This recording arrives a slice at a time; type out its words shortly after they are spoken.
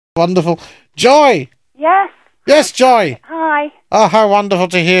Wonderful. Joy! Yes. Yes, Joy! Hi. Oh, how wonderful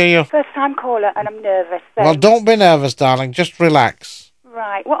to hear you. First time caller and I'm nervous. So. Well, don't be nervous, darling. Just relax.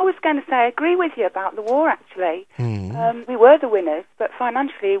 Right. What I was going to say, I agree with you about the war, actually. We were the winners, but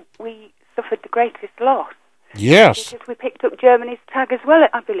financially we suffered the greatest loss. Yes. Because we picked up Germany's tag as well,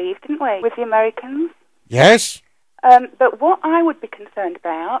 I believe, didn't we, with the Americans? Yes. But what I would be concerned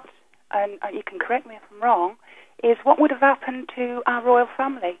about, and you can correct me if I'm wrong, is what would have happened to our royal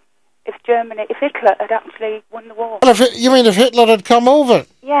family if Hitler had actually won the war. Well, you mean if Hitler had come over?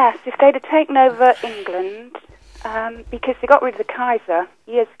 Yes, if they'd have taken over England, because they got rid of the Kaiser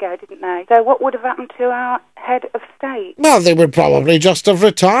years ago, didn't they? So what would have happened to our head of state? Well, they would probably just have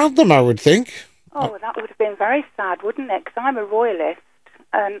retired them, I would think. Oh, that would have been very sad, wouldn't it? Because I'm a royalist.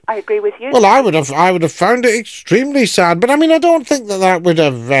 I agree with you. Well, I would have found it extremely sad, but I mean, I don't think that would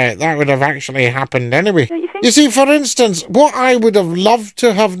have actually happened anyway. Don't you think? You see, for instance, what I would have loved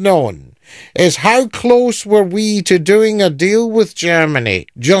to have known is how close were we to doing a deal with Germany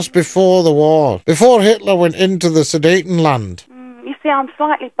just before the war, before Hitler went into the Sudetenland. You see, I'm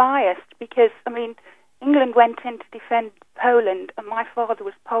slightly biased because, I mean, England went in to defend Poland, and my father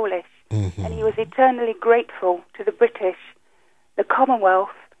was Polish, and he was eternally grateful to the British, the Commonwealth,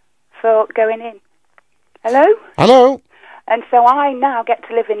 for going in. Hello? Hello? And so I now get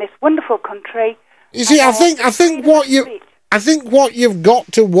to live in this wonderful country. You see, I think what you've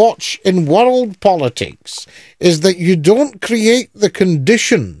got to watch in world politics is that you don't create the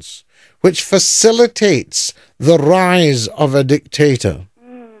conditions which facilitates the rise of a dictator.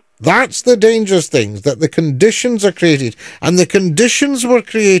 That's the dangerous thing, that the conditions are created, and the conditions were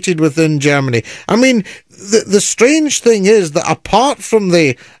created within Germany. I mean, the strange thing is that apart from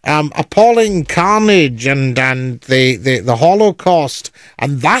the appalling carnage and the Holocaust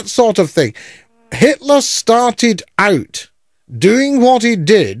and that sort of thing, Hitler started out doing what he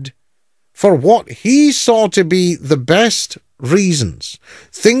did for what he saw to be the best reasons,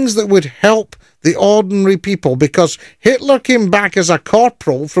 things that would help the ordinary people, because Hitler came back as a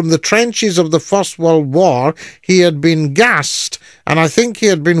corporal from the trenches of the First World War. He had been gassed, and I think he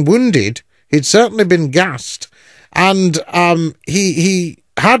had been wounded. He'd certainly been gassed, and he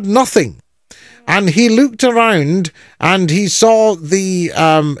had nothing. And he looked around and he saw the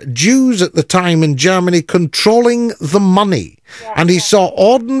Jews at the time in Germany controlling the money. And he saw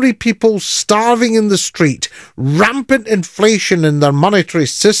ordinary people starving in the street, rampant inflation in their monetary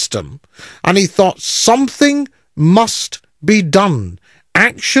system. And he thought something must be done.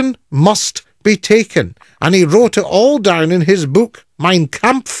 Action must be taken. And he wrote it all down in his book, Mein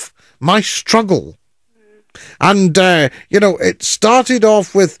Kampf, My Struggle. And, it started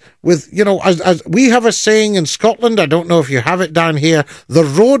off with as we have a saying in Scotland, I don't know if you have it down here, the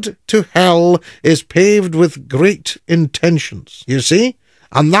road to hell is paved with great intentions, you see?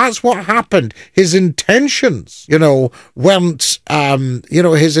 And that's what happened. His intentions, his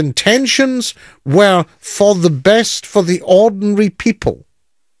intentions were for the best for the ordinary people.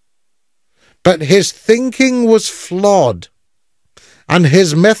 But his thinking was flawed. And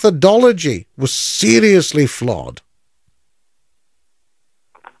his methodology was seriously flawed.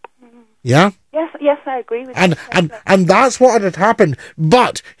 Yeah? Yes, I agree with you. And that's what had happened.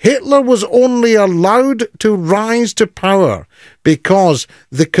 But Hitler was only allowed to rise to power because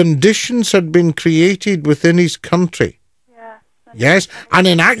the conditions had been created within his country. Yeah. Yes? And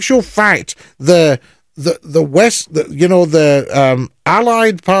in actual fact, the West,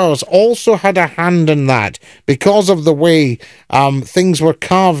 Allied powers also had a hand in that because of the way things were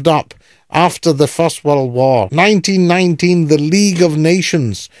carved up after the First World War. 1919, the League of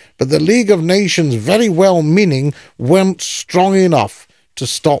Nations. But the League of Nations, very well meaning, weren't strong enough to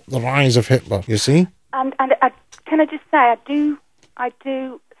stop the rise of Hitler, you see? And can I just say, I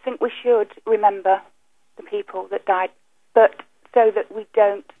do think we should remember the people that died, but so that we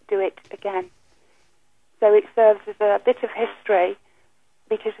don't do it again. So it serves as a bit of history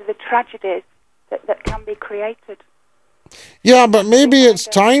because of the tragedies that can be created. Yeah, but maybe it's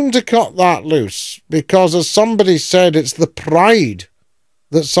time to cut that loose, because as somebody said, it's the pride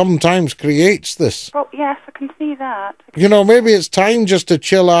that sometimes creates this. Well, yes, I can see that. Maybe it's time just to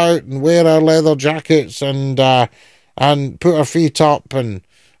chill out and wear our leather jackets and put our feet up and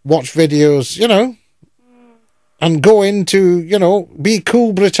watch videos, and go into, be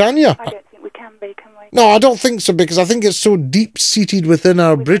cool Britannia. I don't think we can be, can we? No, I don't think so, because I think it's so deep-seated within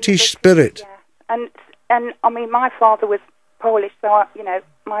our British spirit. Yeah. And I mean, my father was Polish, so,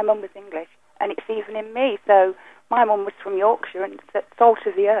 my mum was English, and it's even in me. So my mum was from Yorkshire and salt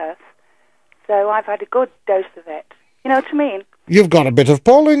of the earth, so I've had a good dose of it. You know what I mean? You've got a bit of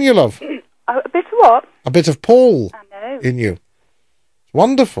Pole in you, love. A bit of what? A bit of Pole I know. in you.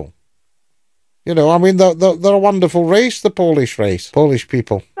 Wonderful. You know, I mean, they're a wonderful race, the Polish race, Polish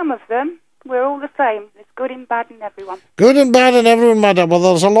people. Some of them. We're all the same. There's good and bad in everyone. Good and bad in everyone, madam. Well,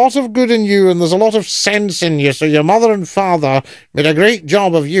 there's a lot of good in you, and there's a lot of sense in you, so your mother and father made a great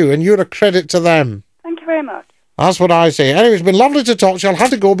job of you, and you're a credit to them. Thank you very much. That's what I say. Anyway, it's been lovely to talk to you. I'll have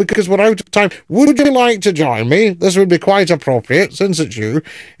to go because we're out of time. Would you like to join me? This would be quite appropriate, since it's you,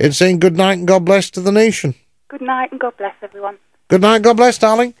 in saying good night and God bless to the nation. Good night and God bless everyone. Good night, God bless,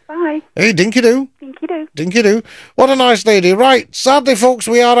 darling. Bye. Hey, dinky-doo. Dinky-doo. Dinky-doo. What a nice lady. Right, sadly, folks,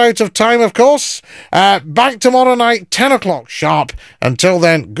 we are out of time, of course. Back tomorrow night, 10 o'clock sharp. Until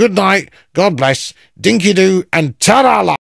then, good night, God bless, dinky-doo, and ta-ra!